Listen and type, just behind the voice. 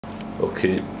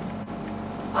Okay,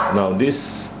 now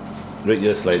this red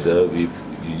ear slider, we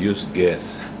use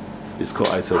gas. It's called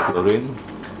isoflurane,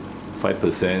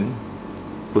 5%,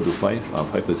 put to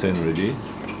 5% already,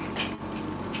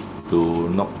 to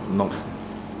knock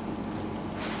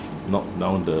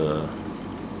down the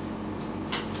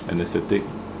anesthetic,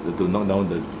 to knock down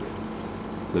the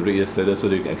red ear slider so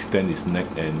that you can extend its neck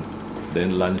and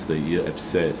then lunge the ear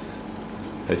abscess.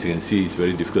 As you can see, it's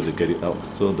very difficult to get it out.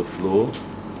 So the flow,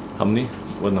 how many?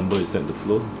 What number is that, the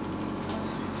flow?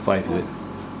 5, is it?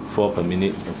 4 per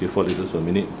minute. Okay, 4 liters per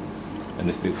minute.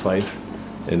 Anesthetic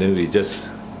 5. And then we just,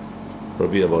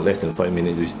 probably about less than 5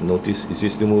 minutes, we notice, is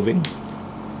it still moving?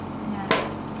 Yeah.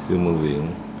 Still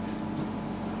moving.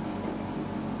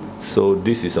 So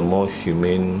this is a more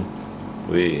humane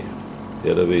way.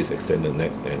 The other way is extend the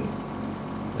neck and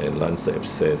lunge the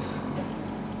abscess.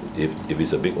 If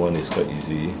it's a big one, it's quite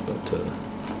easy, but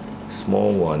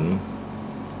small one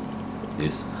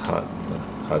is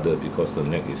harder because the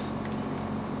neck is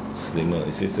slimmer.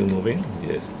 Is it still moving?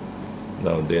 Yes.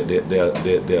 Now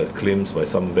there are claims by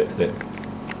some vets that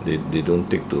they don't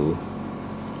take to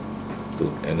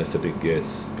anesthetic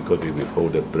gas because they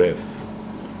withhold the breath.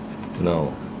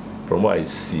 Now, from what I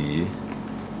see,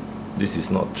 this is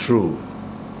not true.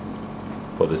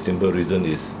 For the simple reason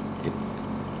is,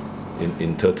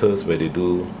 in turtles where they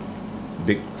do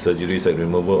big surgeries like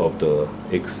removal of the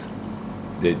eggs,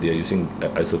 they are using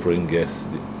isoflurane gas.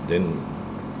 Then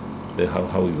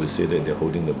how you will say that they're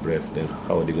holding the breath? Then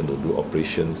how are they going to do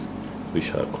operations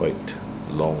which are quite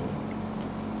long?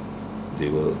 They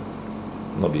will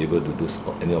not be able to do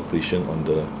any operation on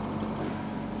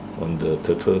the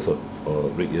turtles or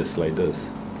red ear sliders.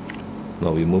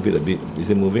 Now we move it a bit. Is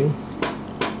it moving?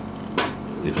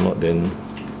 If not, then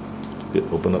it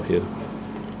open up here.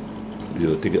 We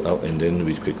will take it out and then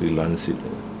we quickly lunge it,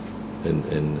 and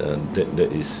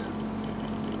that is,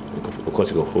 of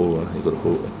course you got hold,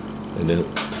 and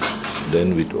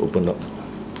then we open up.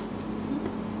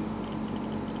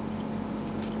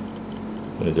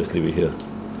 I just leave it here.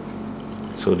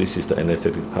 So this is the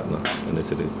anesthetic part now.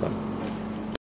 Anesthetic part.